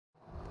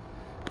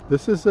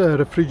This is a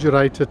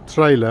refrigerated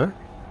trailer.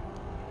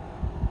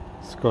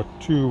 It's got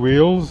two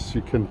wheels.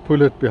 You can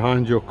pull it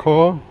behind your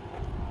car.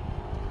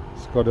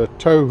 It's got a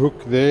tow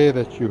hook there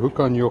that you hook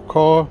on your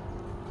car.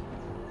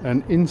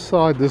 And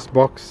inside this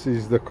box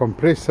is the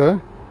compressor.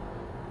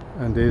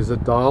 And there's a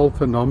dial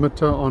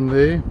thermometer on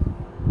there.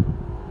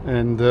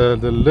 And the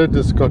lid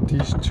has got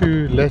these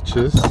two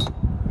latches.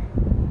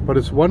 But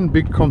it's one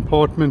big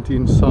compartment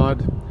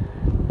inside.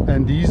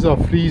 And these are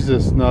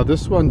freezers. Now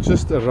this one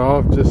just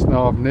arrived just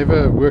now. I've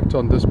never worked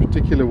on this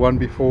particular one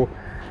before,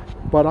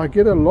 but I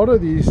get a lot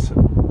of these.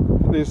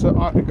 There's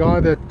a guy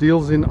that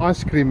deals in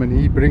ice cream and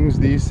he brings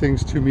these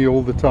things to me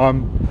all the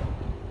time.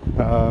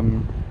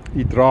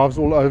 He drives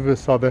all over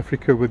South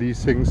Africa with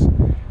these things,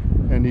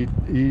 and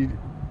he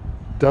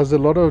does a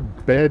lot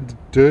of bad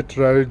dirt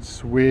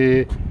roads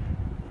where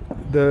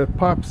the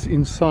pipes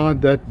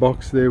inside that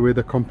box there where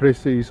the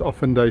compressor is,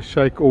 often they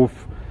shake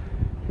off.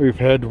 We've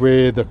had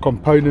where the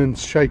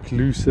components shake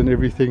loose and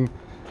everything.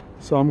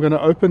 So I'm going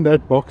to open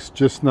that box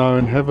just now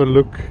and have a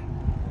look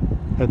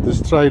at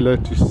this trailer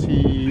to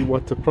see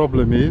what the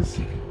problem is.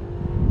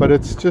 But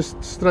it's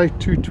just straight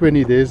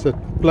 220. There's a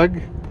plug,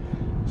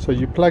 so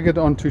you plug it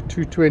onto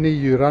 220,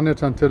 you run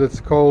it until it's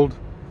cold.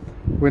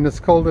 When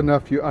it's cold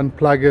enough, you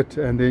unplug it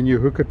and then you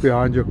hook it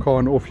behind your car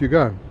and off you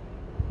go.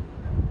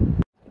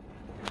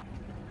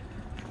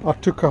 I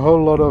took a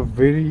whole lot of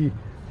very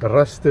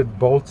rusted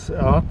bolts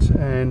out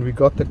and we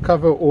got the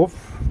cover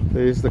off.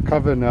 There's the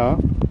cover now.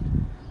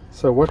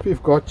 So what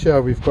we've got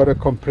here, we've got a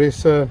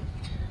compressor,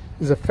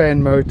 there's a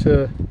fan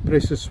motor,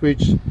 pressure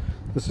switch,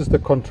 this is the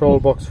control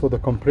box for the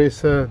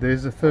compressor,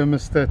 there's a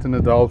thermostat and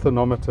a dial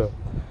thermometer.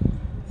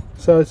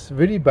 So it's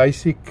very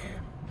basic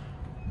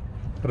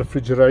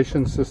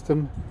refrigeration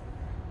system.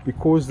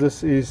 Because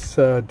this is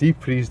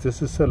deep freeze,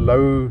 this is a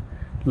low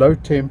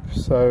temp,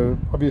 so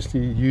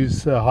obviously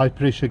use high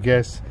pressure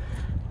gas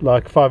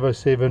like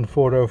 507,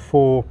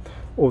 404,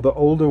 or the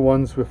older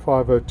ones were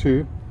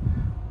 502.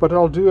 But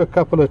I'll do a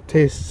couple of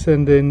tests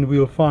and then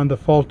we'll find the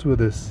fault with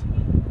this.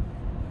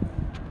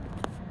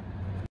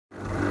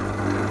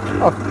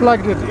 I've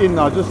plugged it in.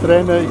 I just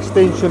ran an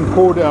extension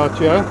cord out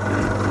here.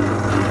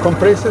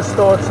 Compressor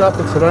starts up,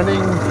 it's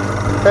running,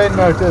 fan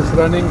motor is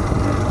running,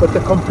 but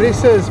the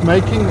compressor is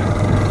making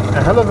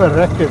a hell of a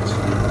racket.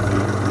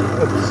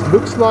 It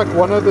looks like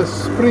one of the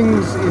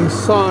springs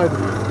inside,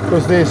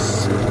 because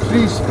there's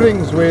three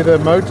springs where the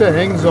motor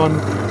hangs on.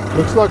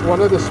 Looks like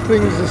one of the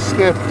springs is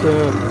snapped.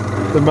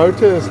 The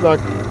motor is like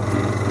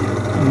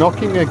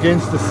knocking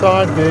against the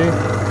side there.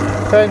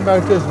 Fan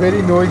motor is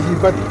very noisy,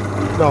 but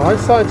the high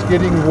side's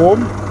getting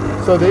warm,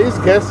 so there is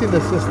gas in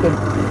the system.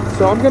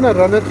 So I'm going to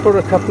run it for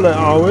a couple of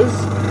hours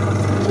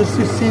just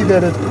to see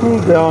that it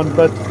cooled down,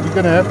 but you're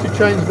going to have to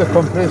change the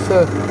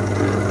compressor,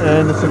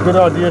 and it's a good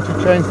idea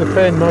to change the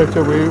fan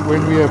motor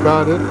when we're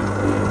about it.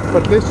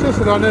 But let's just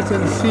run it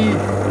and see.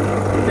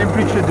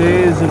 Temperature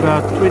there is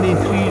about 23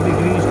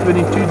 degrees,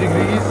 22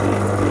 degrees,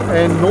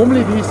 and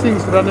normally these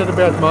things run at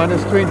about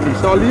 -20.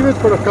 So I'll leave it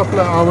for a couple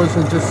of hours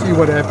and just see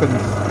what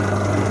happens.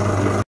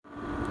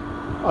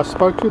 I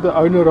spoke to the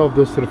owner of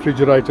this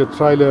refrigerated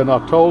trailer and I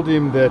told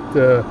him that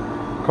the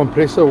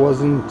compressor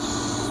wasn't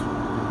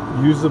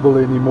usable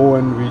anymore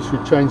and we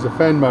should change the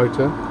fan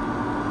motor.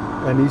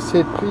 And he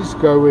said, please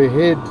go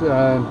ahead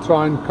and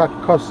try and cut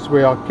costs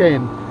where I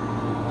can.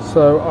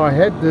 So I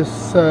had this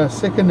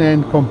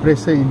second-hand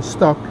compressor in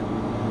stock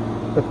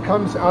that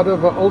comes out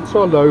of an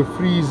ultra-low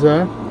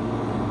freezer,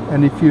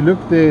 and if you look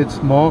there,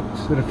 it's marked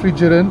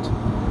refrigerant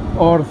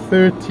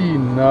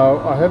R13. Now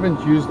I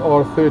haven't used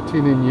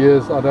R13 in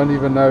years. I don't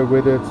even know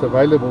whether it's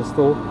available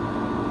still,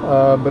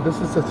 but this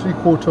is a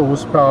 3/4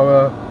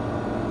 horsepower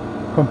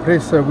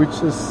compressor,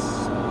 which is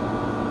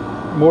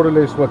more or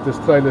less what this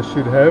trailer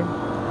should have.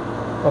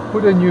 I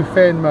put a new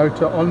fan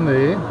motor on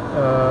there,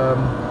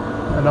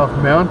 and I've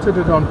mounted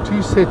it on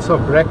two sets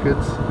of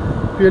brackets,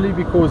 purely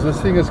because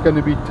this thing is going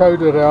to be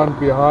towed around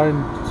behind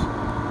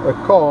a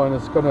car and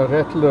it's going to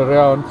rattle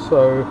around,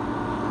 so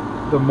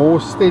the more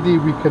steady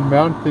we can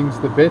mount things,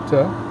 the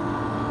better.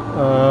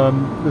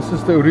 This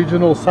is the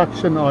original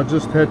suction. I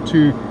just had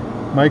to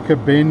make a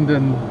bend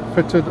and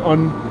fit it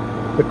on.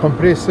 The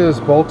compressor is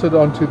bolted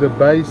onto the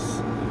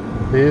base.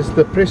 There's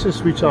the pressure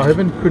switch. I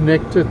haven't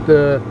connected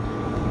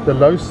the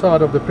low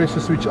side of the pressure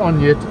switch on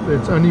yet.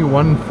 There's only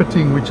one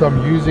fitting which I'm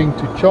using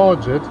to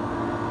charge it.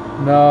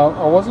 Now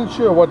I wasn't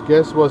sure what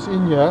gas was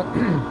in here,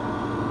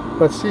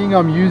 but seeing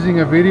I'm using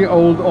a very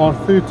old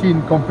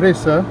R13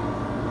 compressor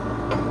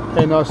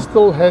and I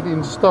still had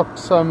in stock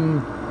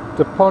some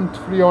DuPont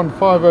Freon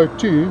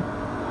 502,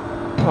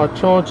 I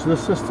charged the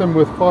system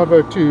with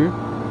 502.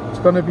 It's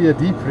going to be a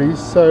deep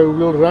freeze, so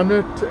we'll run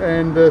it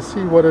and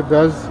see what it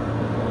does.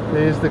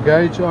 There's the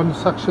gauge on.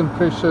 Suction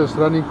pressure is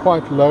running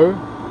quite low.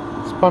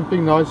 It's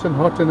pumping nice and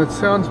hot and it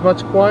sounds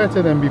much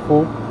quieter than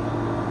before.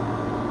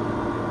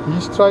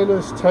 These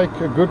trailers take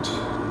a good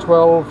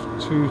 12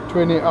 to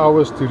 20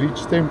 hours to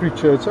reach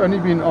temperature. It's only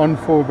been on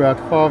for about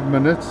 5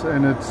 minutes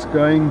and it's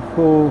going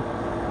full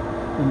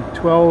in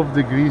 12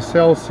 degrees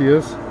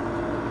Celsius.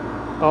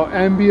 Our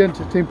ambient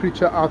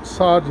temperature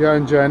outside here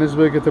in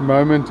Johannesburg at the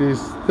moment is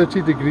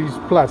 30 degrees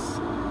plus,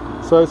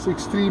 so it's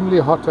extremely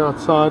hot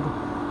outside,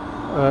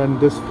 and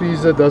this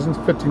freezer doesn't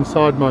fit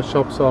inside my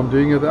shop, so I'm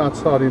doing it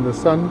outside in the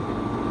sun.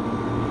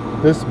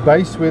 This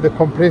base where the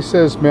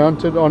compressor is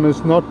mounted on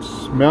is not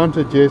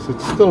mounted yet,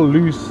 it's still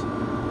loose.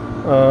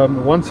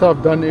 Once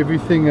I've done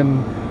everything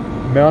and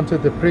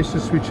mounted the pressure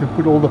switch and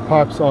put all the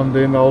pipes on,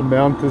 then I'll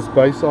mount this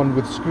base on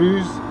with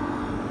screws,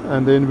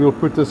 and then we'll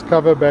put this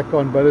cover back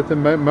on. But at the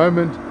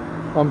moment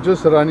I'm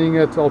just running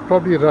it. I'll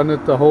probably run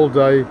it the whole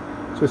day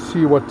to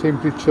see what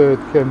temperature it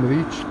can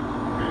reach.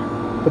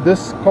 But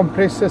this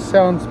compressor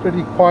sounds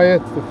pretty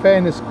quiet, the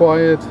fan is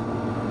quiet.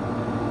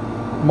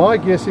 My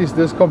guess is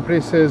this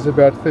compressor is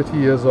about 30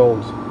 years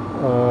old.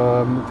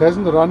 It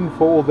hasn't run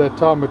for all that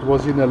time. It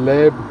was in a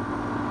lab.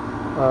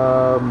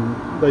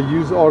 They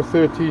use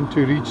R13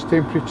 to reach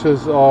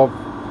temperatures of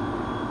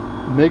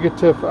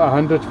negative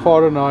 100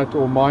 Fahrenheit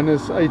or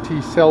minus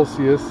 80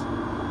 Celsius,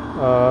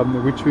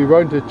 which we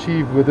won't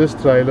achieve with this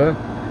trailer.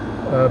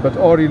 But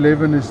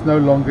R11 is no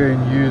longer in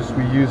use.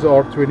 We use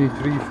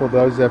R23 for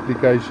those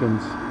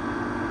applications.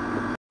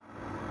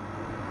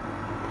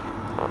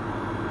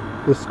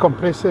 This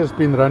compressor has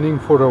been running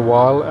for a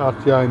while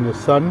out here in the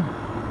sun.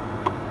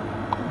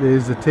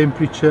 There's a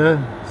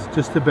temperature, it's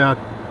just about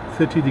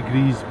 30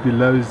 degrees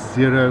below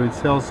 0 in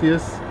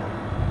Celsius.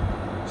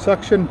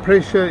 Suction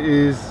pressure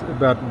is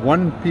about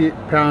 1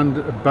 pound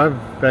above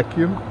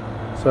vacuum,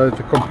 so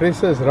the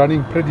compressor is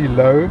running pretty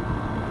low.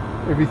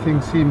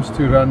 Everything seems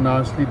to run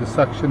nicely. The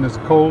suction is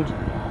cold,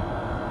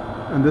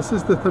 and this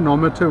is the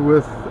thermometer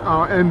with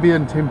our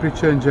ambient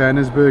temperature in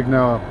Johannesburg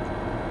now,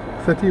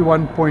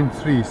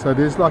 31.3. so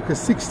there's like a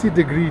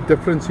 60-degree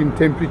difference in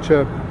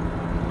temperature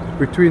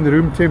between the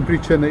room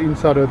temperature and the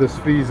inside of this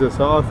freezer.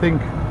 So I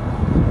think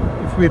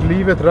if we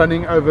leave it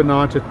running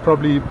overnight, it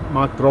probably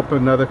might drop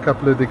another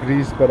couple of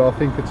degrees, but I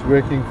think it's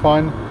working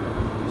fine.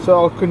 So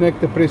I'll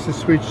connect the pressure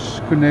switch,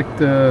 connect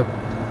the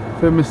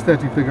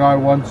thermostat if the guy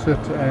wants it,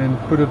 and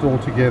put it all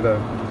together.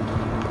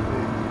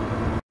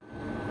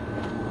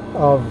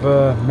 I've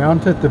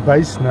mounted the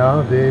base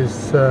now.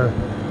 There's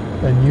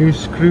a new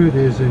screw,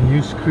 there's a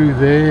new screw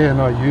there, and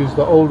I used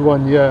the old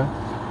one here.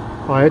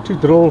 I had to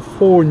drill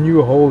 4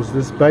 new holes.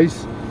 This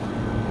base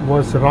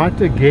was right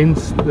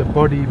against the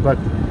body, but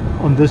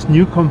on this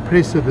new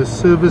compressor the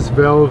service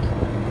valve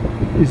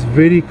is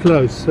very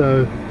close,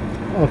 so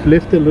I've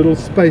left a little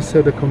space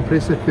so the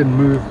compressor can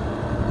move.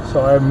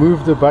 So I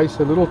moved the base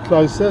a little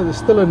closer. There's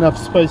still enough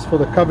space for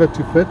the cover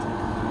to fit.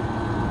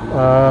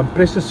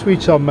 Pressure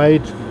switch, I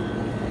made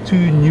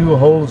 2 new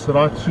holes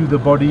right through the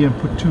body and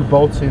put 2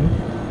 bolts in.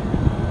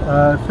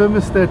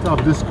 Thermostat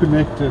I've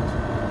disconnected,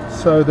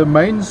 so the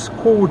mains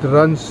cord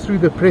runs through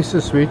the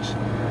pressure switch.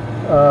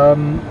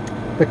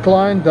 The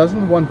client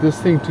doesn't want this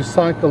thing to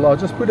cycle. I'll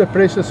just put a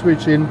pressure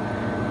switch in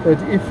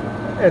that if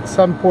at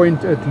some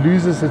point it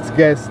loses its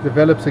gas,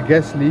 develops a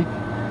gas leak,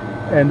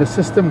 and the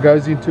system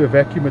goes into a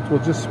vacuum, it will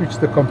just switch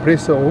the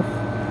compressor off.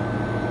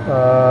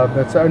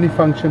 That's the only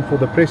function for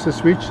the pressure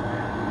switch,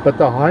 but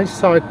the high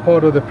side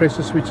part of the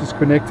pressure switch is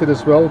connected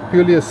as well,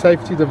 purely a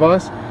safety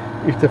device.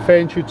 If the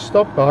fan should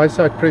stop, the high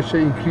side pressure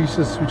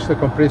increases, switch the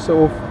compressor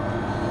off.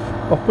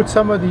 I've put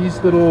some of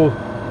these little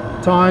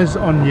ties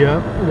on here.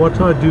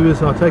 What I do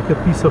is I take a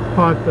piece of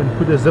pipe and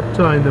put a zip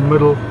tie in the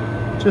middle,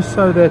 just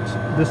so that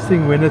this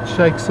thing, when it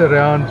shakes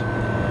around,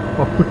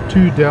 I'll put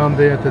 2 down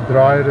there at the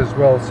dryer as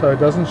well, so it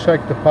doesn't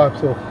shake the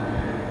pipes off.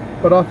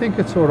 But I think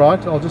it's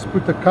alright. I'll just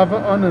put the cover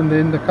on and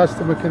then the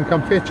customer can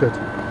come fetch it.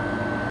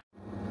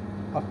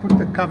 I've put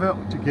the cover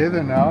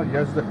together now.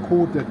 Here's the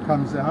cord that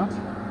comes out.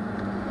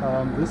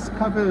 This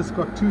cover has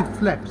got 2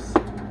 flaps,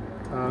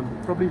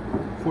 probably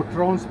for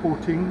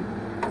transporting.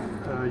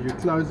 You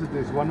close it,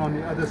 there's one on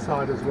the other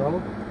side as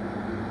well.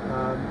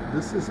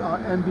 This is our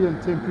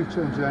ambient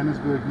temperature in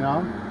Johannesburg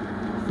now,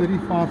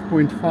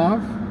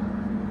 35.5,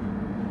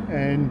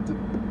 and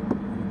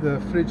the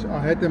fridge, I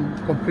had the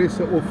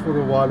compressor off for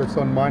a while, it's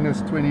on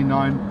minus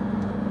 29,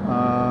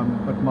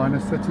 but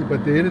minus 30,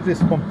 but there it is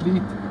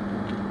complete.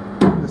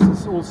 This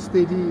is all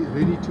steady,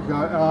 ready to go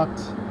out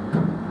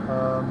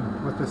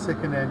with the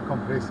second-hand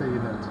compressor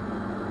in it.